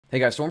Hey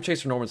guys, Storm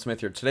Chaser Norman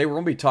Smith here. Today we're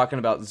going to be talking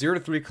about 0 to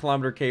 3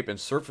 kilometer cape and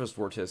surface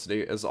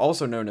vorticity, is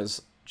also known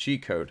as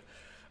cheat code.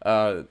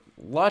 A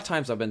lot of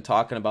times I've been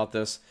talking about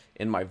this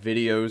in my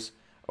videos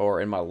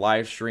or in my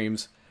live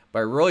streams, but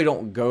I really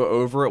don't go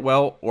over it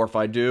well, or if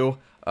I do,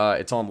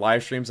 it's on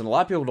live streams, and a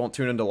lot of people don't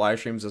tune into live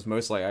streams as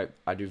mostly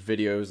I do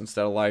videos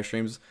instead of live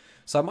streams.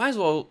 So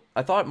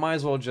I thought I might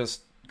as well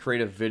just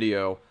create a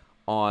video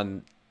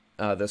on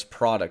this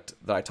product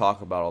that I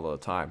talk about all the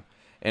time.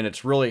 And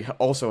it's really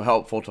also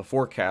helpful to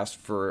forecast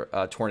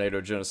for tornado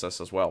genesis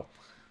as well.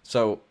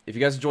 So if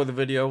you guys enjoyed the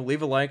video,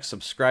 leave a like,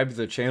 subscribe to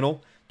the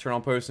channel, turn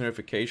on post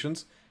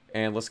notifications,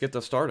 and let's get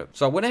this started.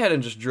 So I went ahead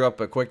and just drew up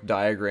a quick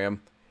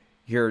diagram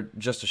here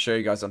just to show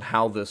you guys on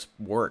how this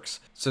works.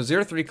 So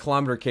 0 to 3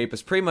 kilometer cape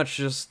is pretty much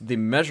just the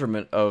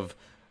measurement of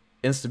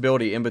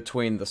instability in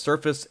between the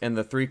surface and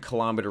the 3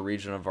 kilometer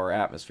region of our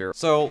atmosphere.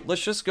 So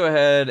let's just go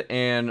ahead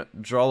and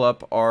draw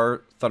up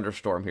our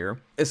thunderstorm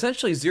here.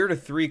 Essentially 0 to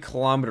 3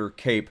 kilometer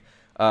cape,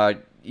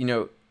 think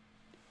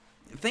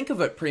of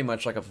it pretty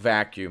much like a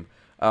vacuum.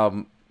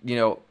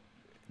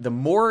 The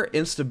more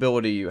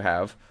instability you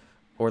have,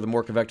 or the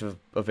more convective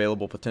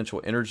available potential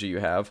energy you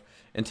have,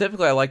 and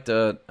typically I like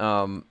to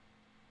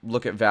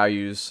look at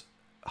values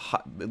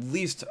at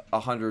least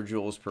 100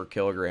 joules per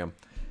kilogram.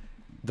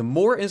 The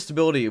more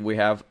instability we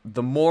have,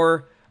 the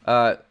more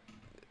air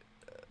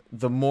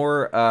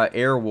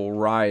will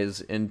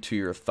rise into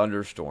your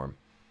thunderstorm.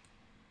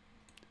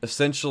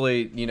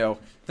 Essentially,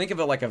 think of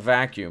it like a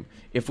vacuum.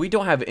 If we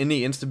don't have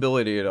any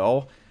instability at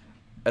all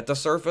at the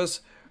surface,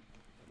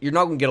 you're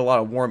not going to get a lot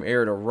of warm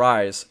air to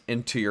rise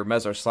into your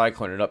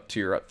mesocyclone and up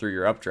to through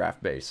your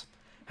updraft base.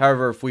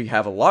 However, if we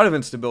have a lot of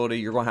instability,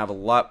 you're going to have a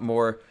lot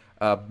more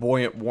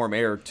buoyant warm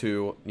air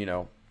to,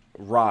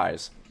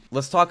 rise.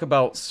 Let's talk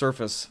about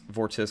surface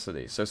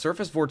vorticity. So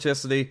surface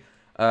vorticity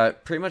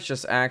pretty much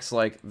just acts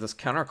like this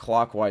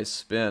counterclockwise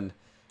spin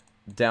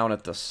down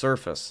at the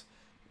surface.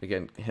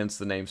 Again, hence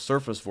the name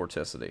surface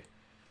vorticity.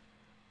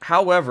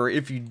 However,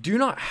 if you do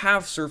not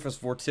have surface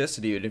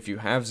vorticity, and if you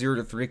have 0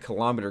 to 3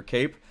 kilometer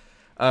cape,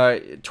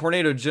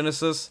 tornado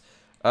genesis,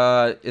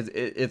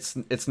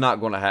 it's not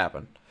going to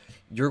happen.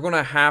 You're going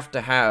to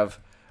have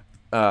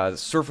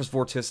surface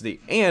vorticity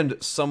and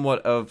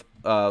somewhat of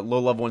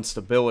low-level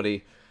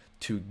instability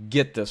to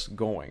get this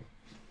going.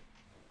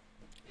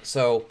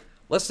 So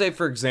let's say,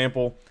 for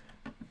example,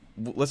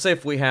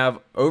 if we have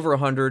over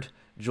 100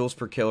 joules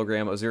per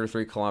kilogram of 0 to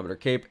 3 kilometer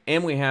cape,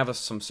 and we have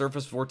some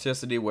surface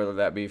vorticity, whether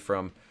that be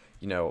from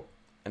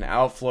an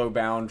outflow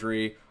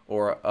boundary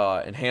or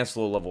enhanced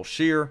low-level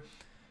shear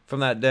from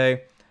that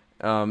day.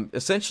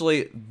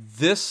 Essentially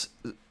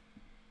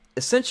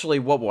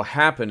what will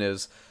happen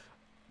is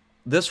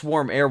this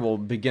warm air will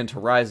begin to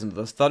rise into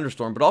this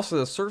thunderstorm, but also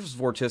the surface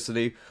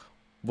vorticity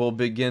will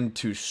begin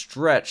to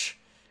stretch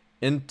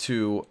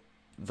into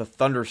the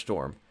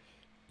thunderstorm,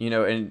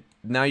 and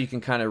now you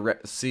can kind of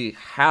see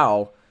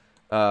how,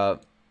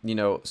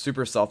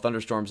 supercell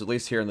thunderstorms, at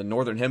least here in the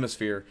northern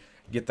hemisphere,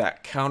 get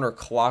that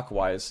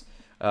counterclockwise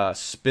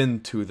spin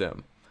to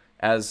them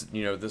as,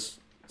 this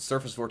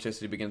surface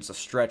vorticity begins to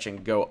stretch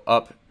and go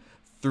up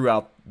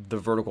throughout the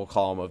vertical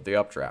column of the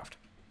updraft.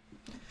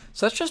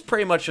 So that's just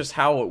pretty much just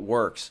how it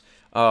works.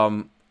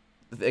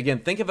 Again,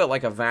 think of it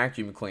like a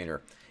vacuum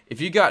cleaner. If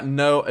you got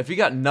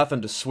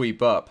nothing to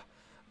sweep up,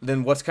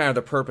 then what's kind of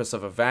the purpose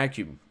of a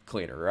vacuum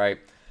cleaner, right?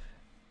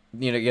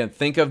 Again,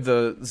 think of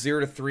the 0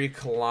 to 3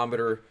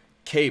 kilometer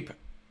cape,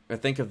 and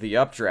think of the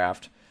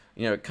updraft,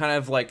 kind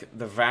of like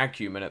the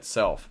vacuum in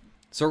itself.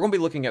 So we're going to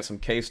be looking at some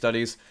case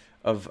studies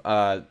of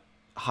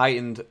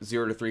heightened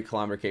 0 to 3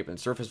 kilometer cape and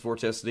surface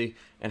vorticity,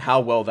 and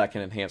how well that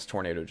can enhance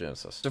tornado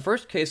genesis. The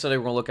first case study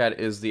we're going to look at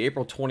is the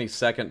April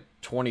 22nd,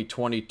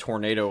 2020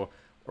 tornado,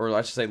 or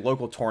I should say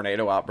local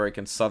tornado outbreak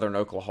in southern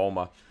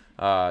Oklahoma.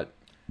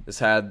 This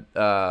had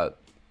the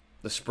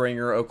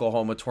Springer,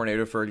 Oklahoma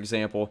tornado, for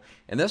example.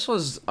 And this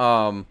was,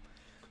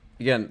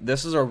 again,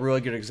 this is a really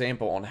good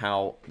example on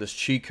how this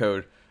cheat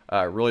code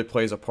really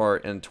plays a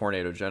part in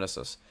tornado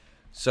genesis.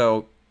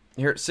 So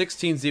here at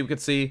 16Z, we can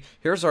see,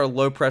 here's our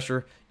low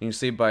pressure. You can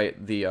see by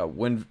the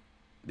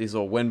these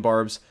little wind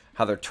barbs,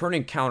 how they're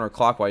turning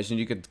counterclockwise. And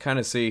you can kind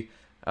of see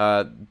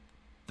that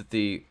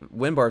the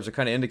wind barbs are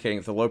kind of indicating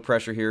that the low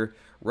pressure here,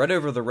 right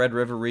over the Red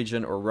River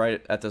region, or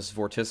right at this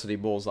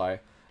vorticity bullseye,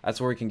 that's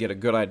where we can get a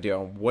good idea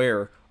on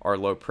where our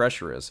low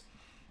pressure is.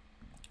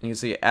 And you can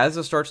see as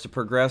it starts to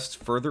progress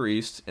further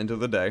east into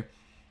the day,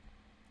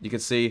 you can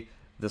see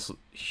this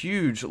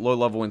huge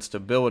low-level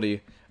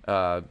instability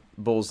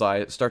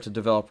bullseye start to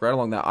develop right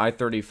along that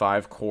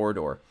I-35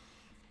 corridor.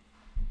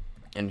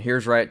 And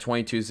here's right at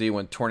 22Z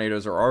when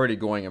tornadoes are already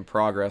going in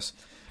progress.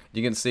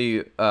 You can see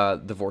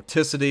the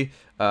vorticity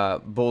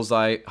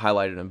bullseye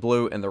highlighted in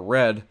blue, and the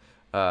red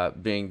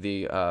being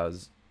the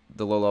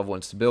low-level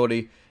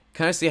instability.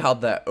 Kind of see how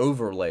that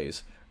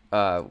overlays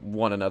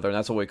one another, and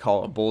that's what we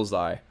call a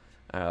bullseye,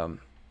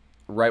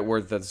 right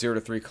where the 0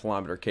 to 3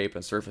 kilometer cape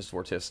and surface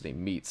vorticity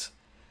meets.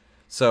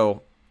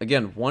 So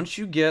again, once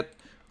you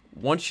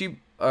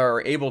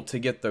are able to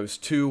get those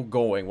two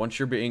going, once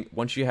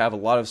you have a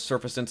lot of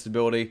surface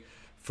instability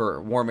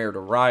for warm air to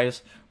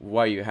rise,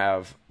 while you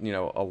have, you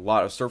know, a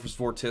lot of surface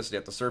vorticity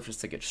at the surface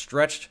to get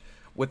stretched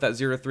with that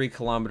 0 to 3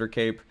 kilometer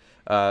cape,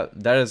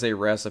 that is a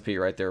recipe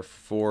right there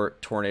for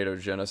tornado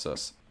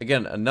genesis.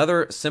 Again,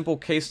 another simple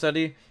case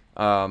study.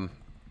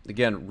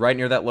 Again, right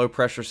near that low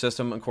pressure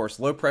system. Of course,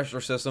 low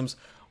pressure systems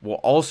will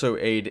also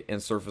aid in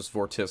surface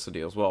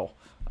vorticity as well.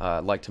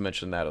 I'd like to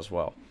mention that as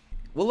well.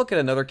 We'll look at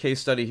another case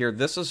study here.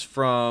 This is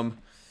from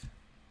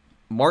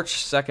March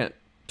 2nd,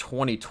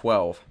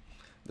 2012.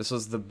 This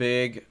was the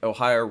big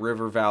Ohio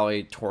River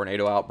Valley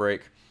tornado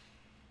outbreak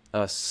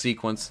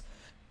sequence.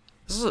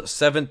 This is a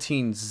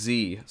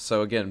 17Z.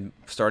 So again,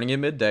 starting at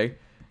midday,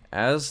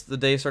 as the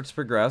day starts to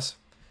progress,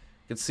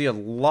 you can see a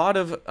lot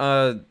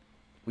of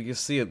we can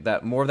see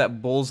that more of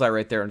that bullseye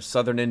right there in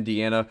southern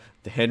Indiana,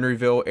 the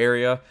Henryville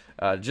area.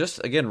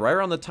 Just again, right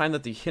around the time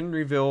that the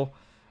Henryville,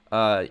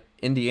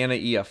 Indiana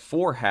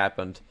EF4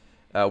 happened,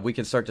 we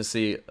can start to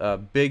see a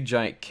big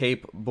giant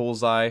Cape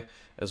bullseye,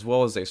 as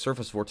well as a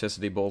surface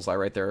vorticity bullseye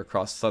right there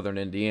across southern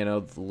Indiana,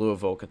 the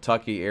Louisville,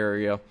 Kentucky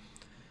area.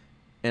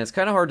 And it's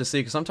kind of hard to see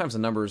because sometimes the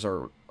numbers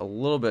are a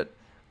little bit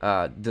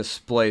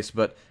displaced.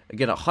 But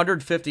again,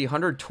 150,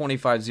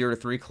 125 0 to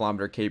 3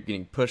 kilometer Cape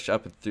getting pushed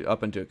up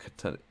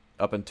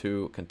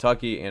into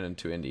Kentucky and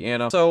into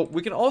Indiana. So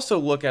we can also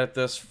look at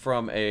this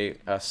from a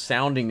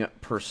sounding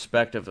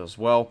perspective as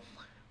well.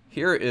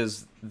 Here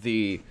is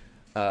the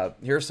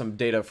here's some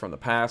data from the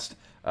past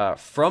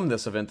from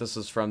this event. This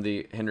is from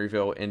the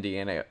Henryville,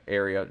 Indiana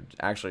area,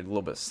 actually a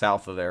little bit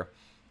south of there.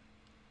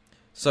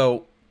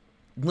 So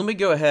let me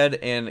go ahead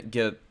and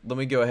get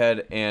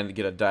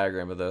a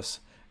diagram of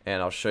this,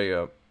 and I'll show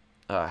you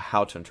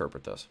how to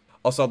interpret this.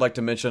 Also, I'd like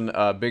to mention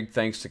big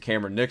thanks to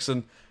Cameron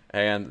Nixon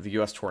and the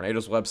U.S.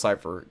 Tornadoes website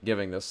for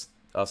giving us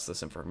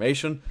this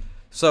information.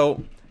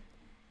 So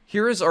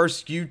here is our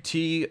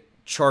SKU-T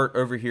chart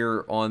over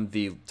here on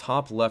the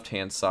top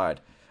left-hand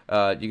side.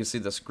 You can see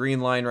this green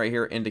line right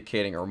here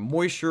indicating our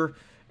moisture,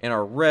 and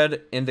our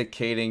red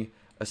indicating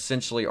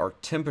essentially our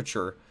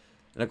temperature.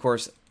 And of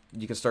course,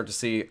 you can start to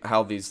see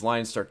how these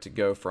lines start to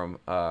go from,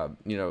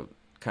 you know,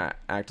 kind of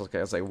act like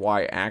as a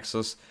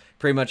y-axis.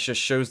 Pretty much just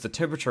shows the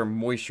temperature and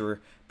moisture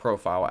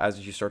profile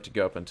as you start to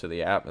go up into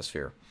the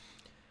atmosphere.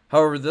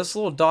 However, this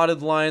little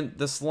dotted line,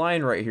 this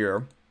line right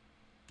here,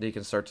 that you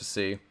can start to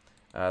see,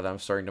 that I'm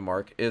starting to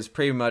mark, is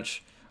pretty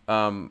much,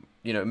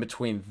 you know, in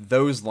between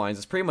those lines,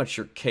 it's pretty much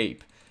your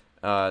CAPE.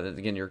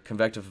 Again, your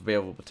convective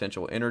available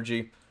potential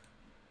energy.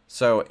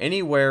 So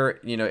anywhere,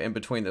 you know, in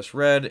between this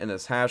red and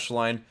this hash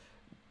line,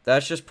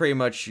 that's just pretty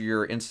much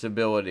your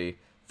instability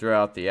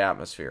throughout the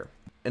atmosphere.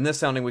 In this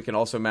sounding, we can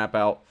also map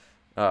out,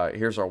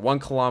 here's our 1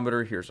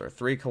 kilometer, here's our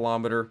 3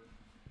 kilometer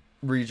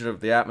region of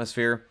the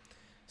atmosphere.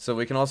 So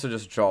we can also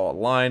just draw a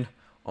line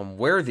on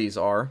where these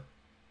are,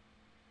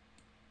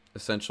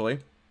 essentially.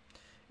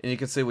 And you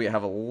can see we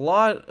have a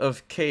lot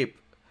of CAPE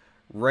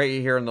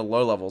right here in the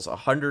low levels,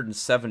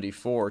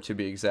 174 to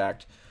be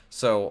exact.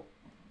 So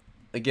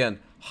again,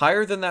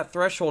 higher than that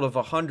threshold of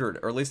 100,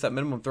 or at least that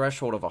minimum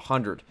threshold of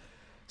 100.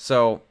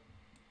 So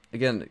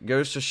again, it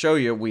goes to show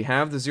you we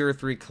have the 0 to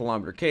 3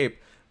 kilometer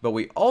CAPE, but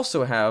we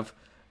also have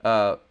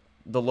the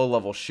low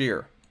level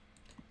shear.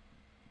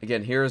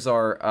 Again, here's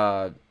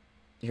our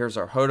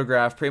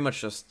hodograph. Pretty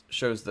much just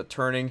shows the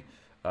turning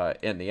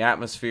in the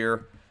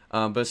atmosphere.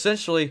 But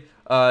essentially,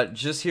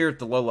 just here at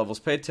the low levels,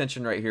 pay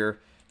attention right here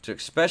to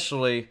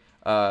especially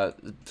to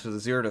the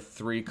 0 to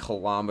 3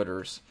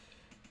 kilometers.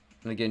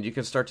 And again, you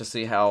can start to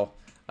see how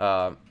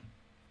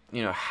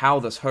you know, how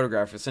this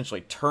hodograph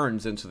essentially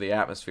turns into the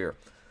atmosphere.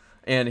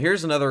 And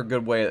here's another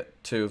good way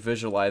to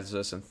visualize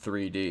this in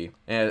 3D,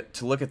 and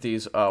to look at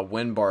these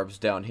wind barbs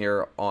down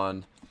here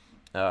on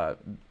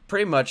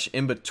pretty much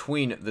in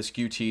between the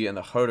SKU-T and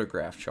the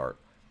hodograph chart.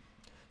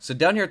 So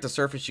down here at the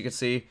surface, you can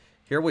see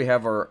here we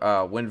have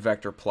our wind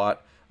vector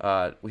plot.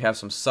 We have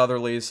some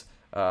southerlies,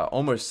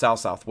 almost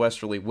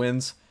south-southwesterly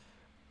winds.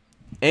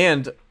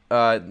 And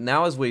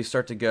now as we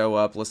start to go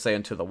up, let's say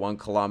into the 1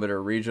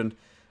 kilometer region,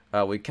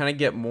 we kind of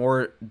get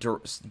more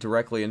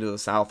directly into the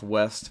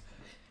southwest.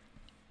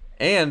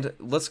 And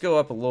let's go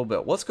up a little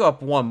bit. Let's go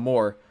up one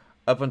more,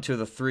 up into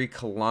the 3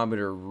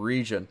 kilometer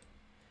region.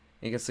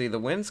 You can see the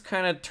winds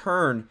kind of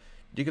turn.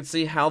 You can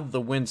see how the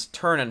winds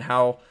turn and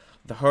how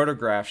the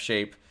hodograph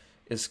shape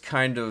is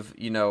kind of,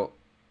 you know,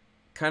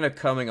 kind of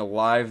coming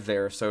alive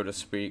there, so to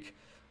speak.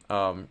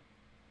 You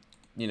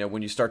know,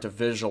 when you start to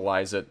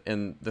visualize it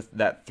in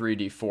that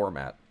 3D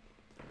format.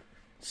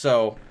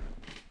 So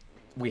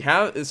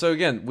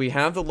again, we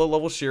have the low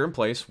level shear in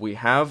place. We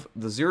have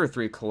the 0 to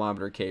 3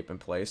 kilometer CAPE in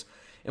place.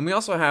 And we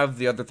also have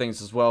the other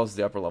things as well as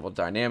the upper level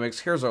dynamics.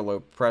 Here's our low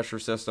pressure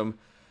system.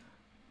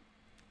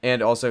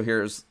 And also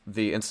here's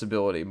the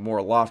instability more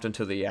aloft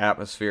into the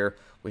atmosphere.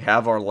 We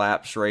have our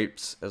lapse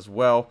rates as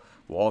well.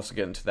 We'll also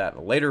get into that in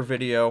a later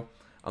video.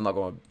 I'm not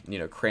going to, you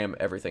know, cram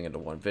everything into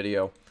one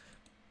video.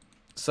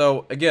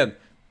 So again,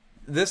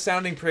 this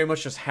sounding pretty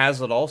much just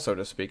has it all, so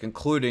to speak,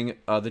 including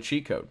the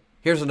cheat code.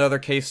 Here's another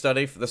case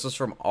study. This is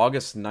from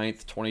August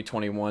 9th,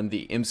 2021,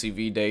 the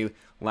MCV day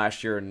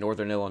last year in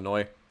Northern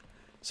Illinois.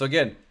 So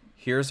again,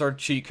 here's our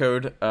cheat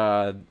code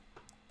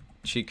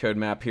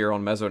map here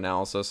on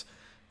Mesoanalysis.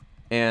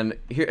 And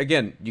here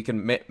again, you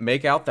can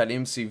make out that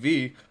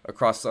MCV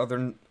across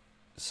across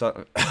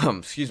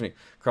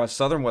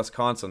southern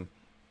Wisconsin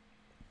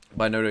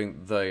by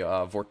noting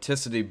the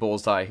vorticity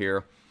bullseye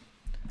here.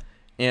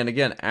 And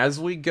again, as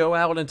we go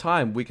out in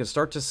time, we can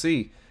start to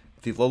see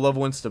the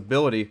low-level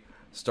instability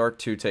start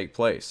to take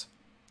place.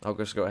 I'll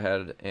just go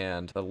ahead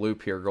and a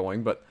loop here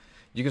going, but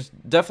you can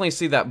definitely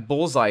see that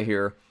bullseye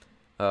here.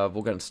 We'll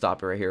go ahead and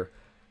stop it right here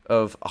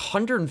of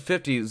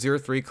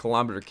 150.03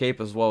 kilometer cape,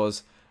 as well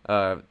as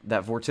that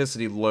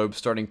vorticity lobe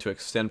starting to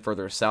extend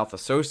further south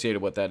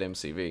associated with that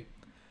MCV.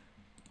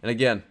 And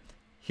again,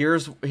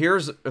 here's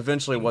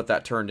eventually what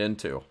that turned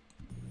into.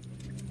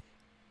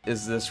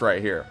 Is this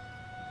right here.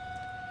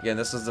 Again,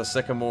 this is the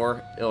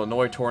Sycamore,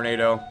 Illinois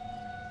tornado.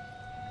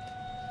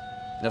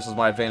 This is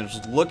my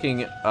advantage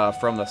looking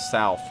from the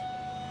south.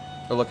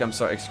 Or look, I'm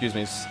sorry, excuse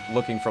me,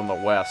 looking from the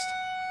west.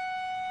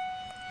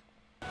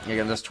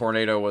 Again, this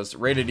tornado was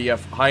rated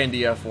high in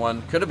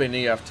EF1, could have been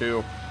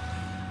EF2,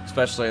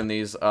 especially in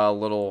these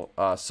little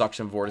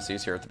suction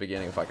vortices here at the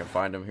beginning, if I can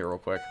find them here real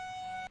quick.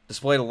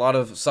 Displayed a lot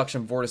of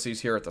suction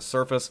vortices here at the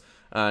surface,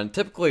 and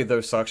typically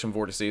those suction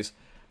vortices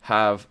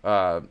have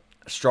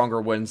stronger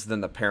winds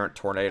than the parent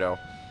tornado,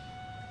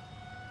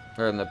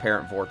 or than the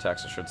parent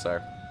vortex, I should say.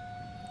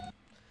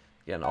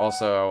 Again,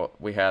 also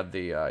we had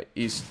the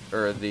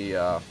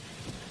the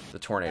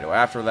tornado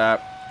after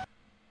that.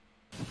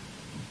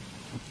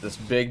 This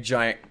big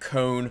giant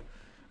cone,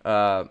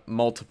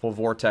 multiple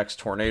vortex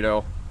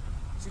tornado.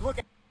 See, look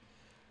at.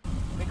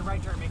 Make a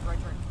right turn. Make a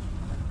right turn.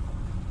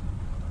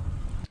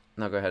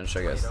 Now go ahead and show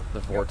you guys the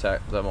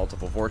vortex, the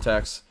multiple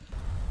vortex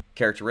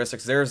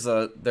characteristics. There's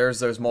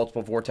those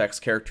multiple vortex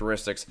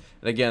characteristics.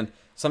 And again,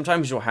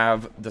 sometimes you'll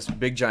have this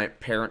big giant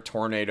parent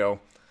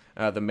tornado,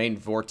 the main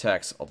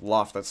vortex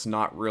aloft that's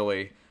not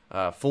really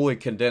fully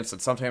condensed,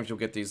 and sometimes you'll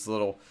get these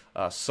little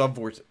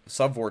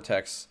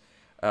subvortices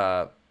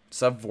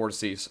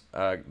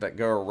that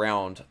go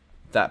around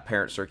that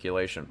parent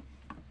circulation.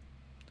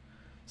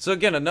 So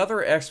again,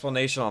 another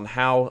explanation on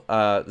how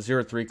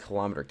 0.3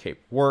 kilometer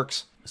cape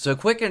works. So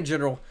quick and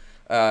general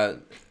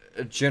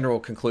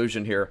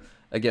conclusion here.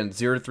 Again,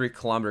 0.3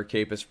 kilometer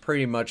cape is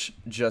pretty much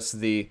just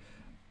the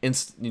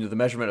the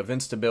measurement of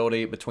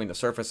instability between the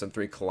surface and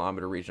 3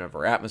 kilometer region of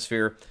our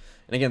atmosphere.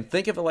 And again,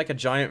 think of it like a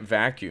giant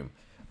vacuum.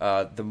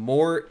 The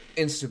more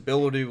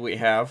instability we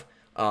have,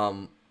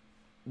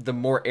 the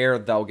more air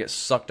that will get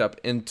sucked up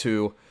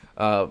into,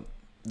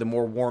 the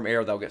more warm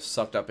air that will get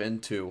sucked up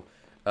into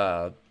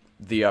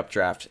the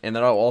updraft, and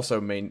that'll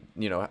also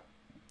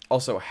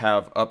also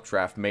have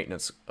updraft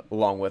maintenance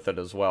along with it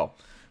as well.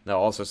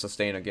 That'll also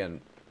sustain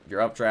again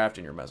your updraft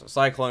and your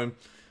mesocyclone,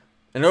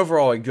 and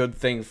overall a good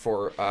thing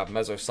for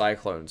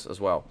mesocyclones as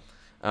well.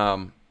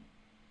 And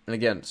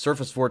again,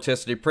 surface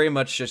vorticity, pretty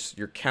much just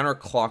your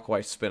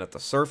counterclockwise spin at the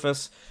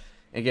surface.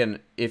 Again,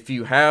 if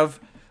you have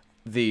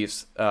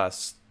these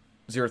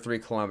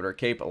 0.3 kilometer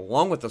cape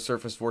along with the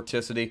surface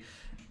vorticity,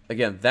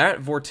 again, that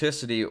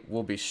vorticity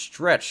will be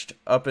stretched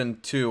up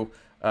into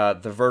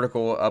the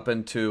vertical, up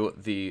into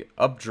the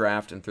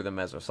updraft and through the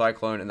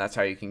mesocyclone, and that's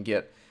how you can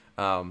get,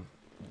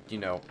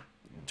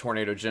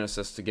 tornado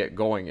genesis to get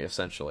going,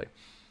 essentially.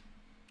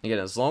 Again,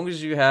 as long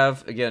as you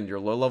have, again, your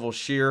low-level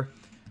shear,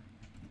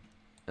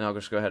 and I'll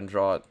just go ahead and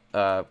draw it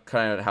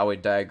kind of how we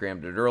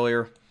diagrammed it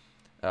earlier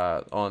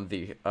on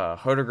the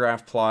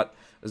hodograph plot.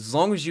 As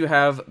long as you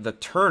have the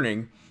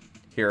turning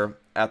here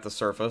at the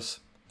surface,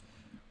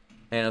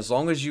 and as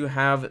long as you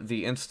have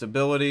the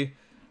instability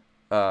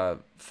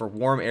for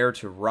warm air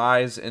to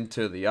rise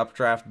into the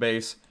updraft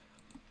base,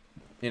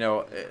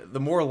 the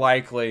more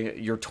likely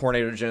your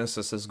tornado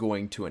genesis is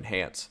going to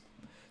enhance.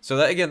 So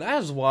that, again,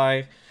 that is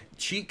why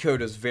cheat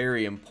code is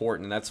very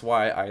important. That's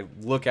why I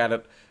look at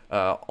it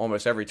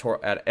almost every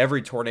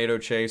tornado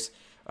chase.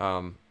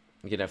 Again,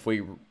 if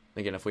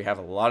we have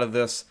a lot of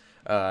this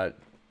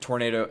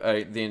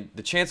tornado,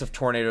 the chance of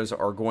tornadoes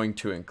are going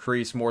to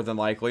increase more than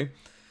likely.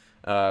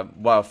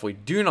 While if we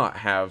do not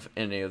have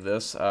any of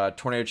this,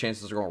 tornado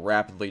chances are going to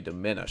rapidly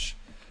diminish.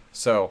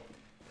 So,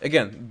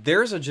 again,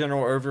 there's a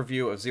general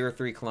overview of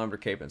 0.3 kilometer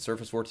cape, and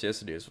surface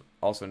vorticity is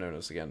also known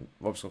as, again,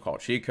 what we're going to call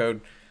cheat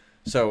code.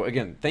 So,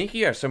 again, thank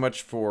you guys so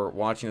much for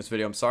watching this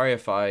video. I'm sorry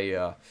if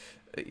I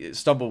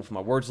stumbled with my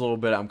words a little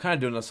bit. I'm kind of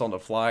doing this on the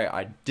fly.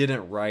 I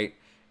didn't write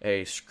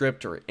a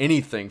script or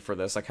anything for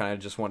this. I kind of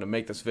just wanted to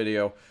make this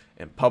video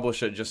and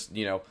publish it, just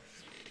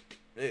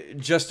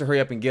to hurry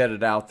up and get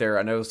it out there.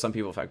 I know some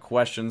people have had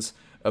questions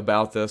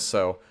about this,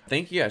 so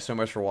thank you guys so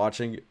much for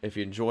watching. If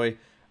you enjoy,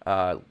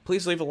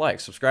 please leave a like,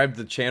 subscribe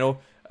to the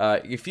channel.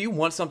 If you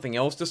want something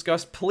else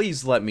discussed,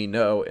 please let me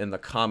know in the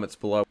comments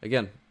below.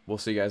 Again, we'll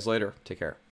see you guys later. Take care.